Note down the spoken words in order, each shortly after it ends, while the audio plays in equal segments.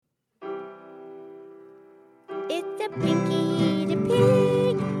It's the Pinky the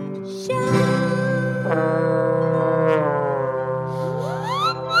Pig Show.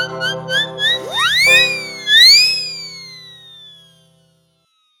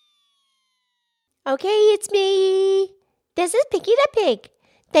 Okay, it's me. This is Pinky the Pig.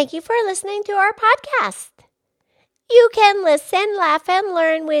 Thank you for listening to our podcast. You can listen, laugh, and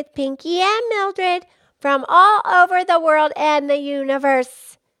learn with Pinky and Mildred from all over the world and the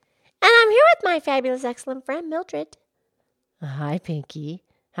universe. And I'm here with my fabulous, excellent friend, Mildred. Hi, Pinky.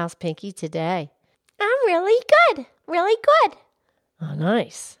 How's Pinky today? I'm really good. Really good. Oh,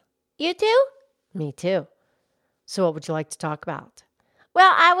 nice. You too? Me too. So what would you like to talk about?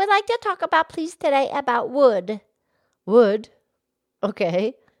 Well, I would like to talk about, please, today about wood. Wood?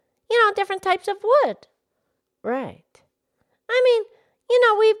 Okay. Different types of wood. Right. I mean,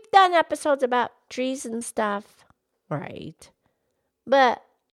 we've done episodes about trees and stuff. Right. But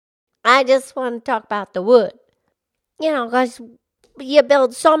I just want to talk about the wood. Because you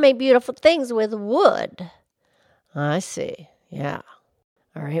build so many beautiful things with wood. I see. Yeah.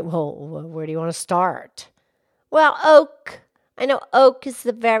 All right. Well, where do you want to start? Well, oak. I know oak is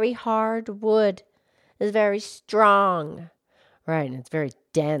the very hard wood. It's very strong. Right. And it's very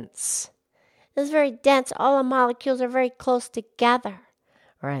dense. It's very dense. All the molecules are very close together.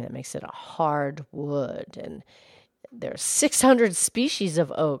 Right. That makes it a hard wood. And there's 600 species of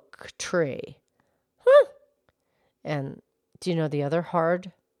oak tree. And do you know the other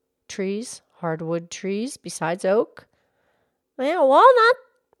hardwood trees besides oak? Yeah, walnut.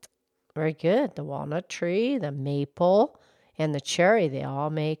 Very good. The walnut tree, the maple, and the cherry, they all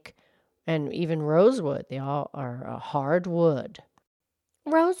make, and even rosewood, they all are a hard wood.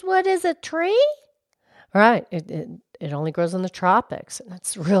 Rosewood is a tree? Right. It only grows in the tropics, and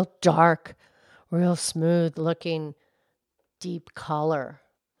it's real dark, real smooth looking, deep color.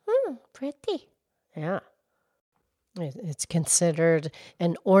 Pretty. Yeah. It's considered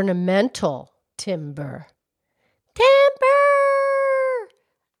an ornamental timber. Timber!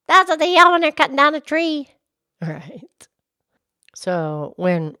 That's what they yell when they're cutting down a tree. Right. So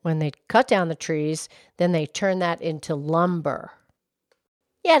when they cut down the trees, then they turn that into lumber.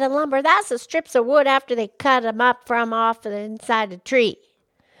 Yeah, the lumber, that's the strips of wood after they cut them up from off the inside the tree.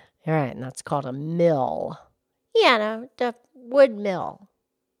 All right, and that's called a mill. Yeah, the wood mill.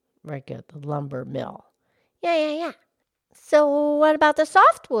 Very good, the lumber mill. Yeah. So what about the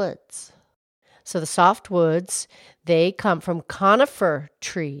softwoods? So the softwoods, they come from conifer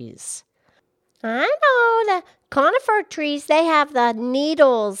trees. I know, the conifer trees, they have the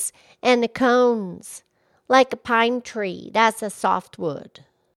needles and the cones, like a pine tree. That's a softwood.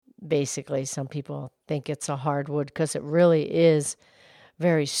 Basically, some people think it's a hardwood because it really is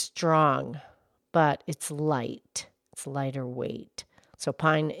very strong, but it's light. It's lighter weight. So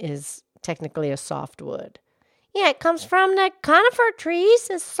pine is technically a softwood. Yeah, it comes from the conifer trees.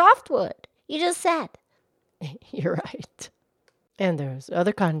 It's softwood. You just said. You're right. And there's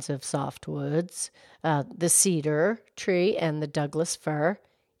other kinds of softwoods, the cedar tree and the Douglas fir,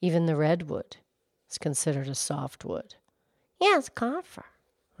 even the redwood is considered a softwood. Yeah, it's conifer.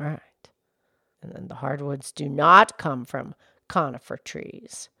 Right. And then the hardwoods do not come from conifer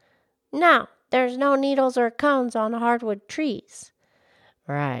trees. No, there's no needles or cones on the hardwood trees.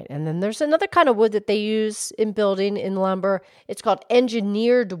 Right. And then there's another kind of wood that they use in building in lumber. It's called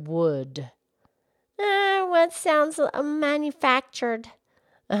engineered wood. What sounds manufactured?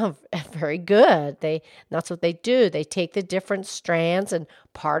 Oh, very good. That's what they do. They take the different strands and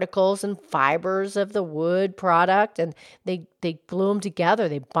particles and fibers of the wood product, and they glue them together.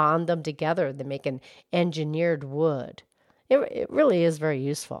 They bond them together. They make an engineered wood. It really is very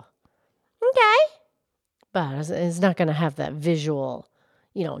useful. Okay. But it's not going to have that visual,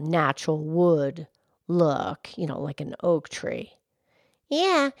 natural wood look, like an oak tree.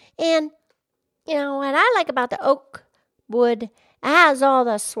 Yeah, and what I like about the oak wood, it has all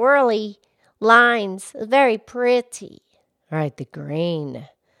the swirly lines. It's very pretty. Right, the grain.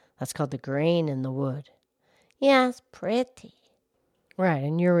 That's called the grain in the wood. Yeah, it's pretty. Right,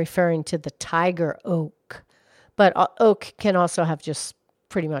 and you're referring to the tiger oak. But oak can also have just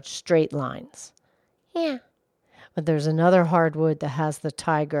pretty much straight lines. Yeah. But there's another hardwood that has the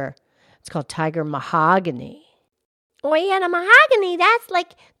tiger. It's called tiger mahogany. Oh, yeah, the mahogany, that's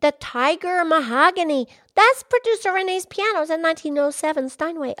like the tiger mahogany. That's producer Renee's pianos in 1907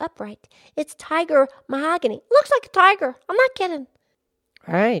 Steinway upright. It's tiger mahogany. Looks like a tiger. I'm not kidding.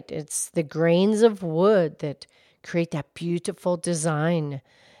 Right. It's the grains of wood that create that beautiful design.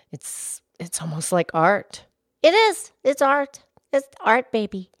 It's almost like art. It is. It's art. It's art,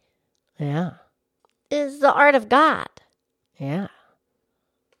 baby. Yeah. It's the art of God. Yeah.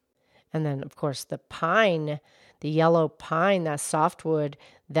 And then, of course, the pine, the yellow pine, that softwood,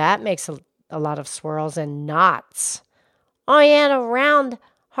 that makes a lot of swirls and knots. Oh, yeah, the round,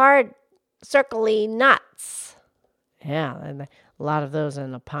 hard, circly knots. Yeah, and a lot of those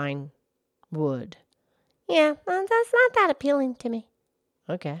in the pine wood. Yeah, well, that's not that appealing to me.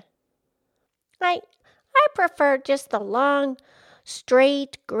 Okay. I prefer just the long,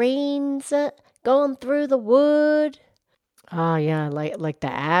 straight grains going through the wood. Oh, yeah, like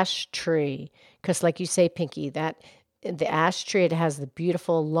the ash tree. Because like you say, Pinky, that the ash tree, it has the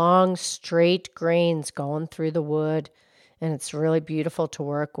beautiful, long, straight grains going through the wood. And it's really beautiful to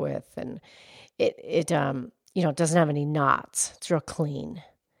work with. And it doesn't have any knots. It's real clean.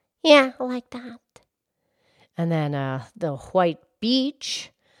 Yeah, I like that. And then the white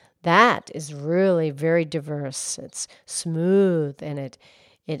beech, that is really very diverse. It's smooth, and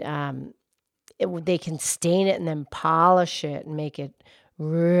they can stain it and then polish it and make it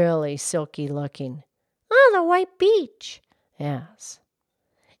really silky looking. Oh, the white beech. Yes.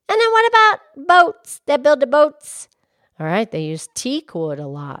 And then what about boats? They build the boats. All right, they use teak wood a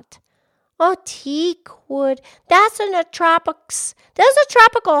lot. Oh, teak wood. That's in the tropics. That's a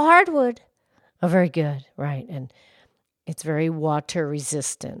tropical hardwood. Oh, very good. Right. And it's very water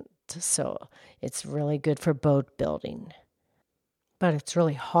resistant. So it's really good for boat building. But it's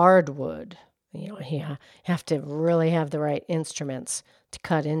really hardwood. You have to really have the right instruments to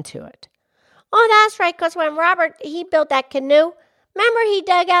cut into it. Oh, that's right, because when Robert, he built that canoe, remember he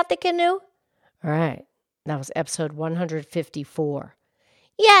dug out the canoe? All right. That was episode 154.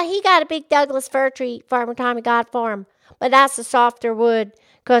 Yeah, he got a big Douglas fir tree Farmer Tommy got for him. But that's a softer wood,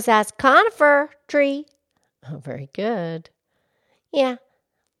 because that's conifer tree. Oh, very good. Yeah.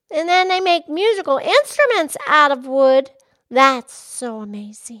 And then they make musical instruments out of wood. That's so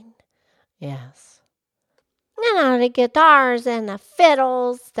amazing. Yes. The guitars and the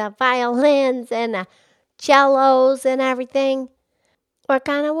fiddles, the violins and the cellos and everything. What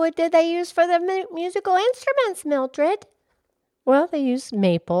kind of wood did they use for the musical instruments, Mildred? Well, they use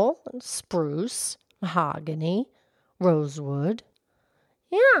maple, spruce, mahogany, rosewood.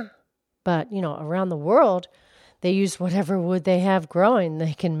 Yeah. But, around the world, they use whatever wood they have growing.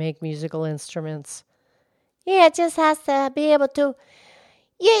 They can make musical instruments. Yeah, it just has to be able to...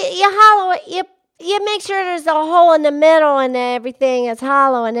 You hollow it. You make sure there's a hole in the middle and everything is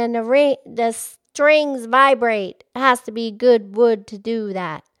hollow, and then the strings vibrate. It has to be good wood to do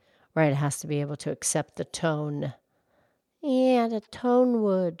that. Right, it has to be able to accept the tone. Yeah, the tone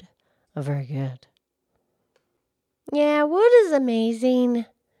wood. Oh, very good. Yeah, wood is amazing.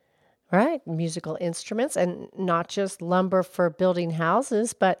 Right, musical instruments, and not just lumber for building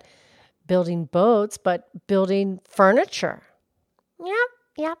houses, but building boats, but building furniture.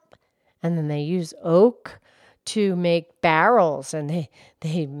 Yep. And then they use oak to make barrels, and they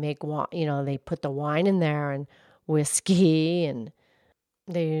make they put the wine in there and whiskey, and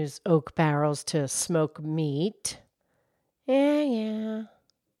they use oak barrels to smoke meat. Yeah.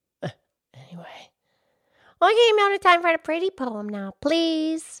 Anyway. Okay, Mildred, time for the pretty poem now,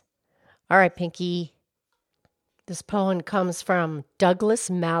 please. All right, Pinky. This poem comes from Douglas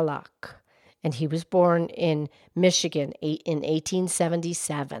Mallock, and he was born in Michigan in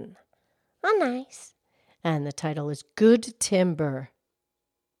 1877. Oh, nice. And the title is Good Timber.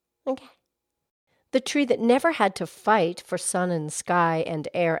 Okay. The tree that never had to fight for sun and sky and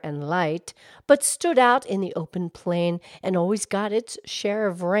air and light, but stood out in the open plain and always got its share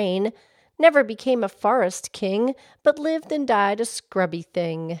of rain, never became a forest king, but lived and died a scrubby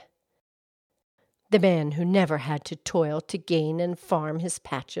thing. The man who never had to toil to gain and farm his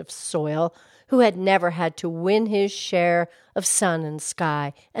patch of soil, who had never had to win his share of sun and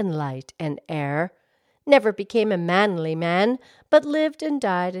sky and light and air, never became a manly man, but lived and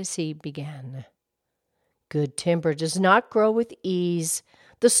died as he began. Good timber does not grow with ease.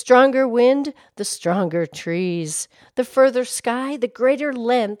 The stronger wind, the stronger trees. The further sky, the greater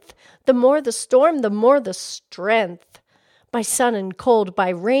length. The more the storm, the more the strength. By sun and cold, by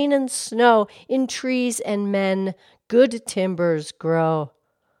rain and snow, in trees and men, good timbers grow.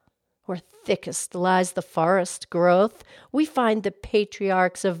 Where thickest lies the forest growth, we find the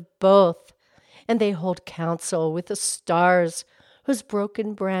patriarchs of both, and they hold counsel with the stars, whose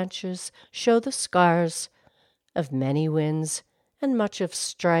broken branches show the scars of many winds and much of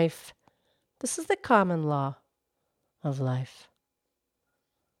strife. This is the common law of life.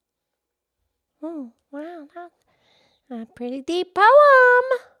 Oh, wow, that's a pretty deep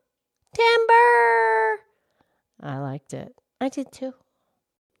poem. Timber. I liked it. I did too.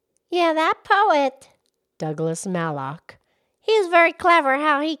 Yeah, that poet, Douglas Mallock. he was very clever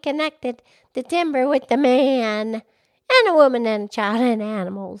how he connected the timber with the man and a woman and a child and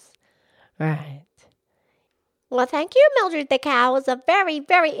animals. Right. Well, thank you, Mildred the cow. It was a very,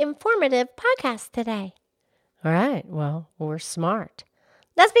 very informative podcast today. All right. Well, we're smart.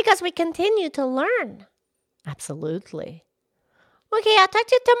 That's because we continue to learn. Absolutely. Okay, I'll talk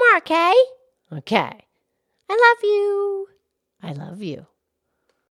to you tomorrow, okay? Okay. I love you. I love you.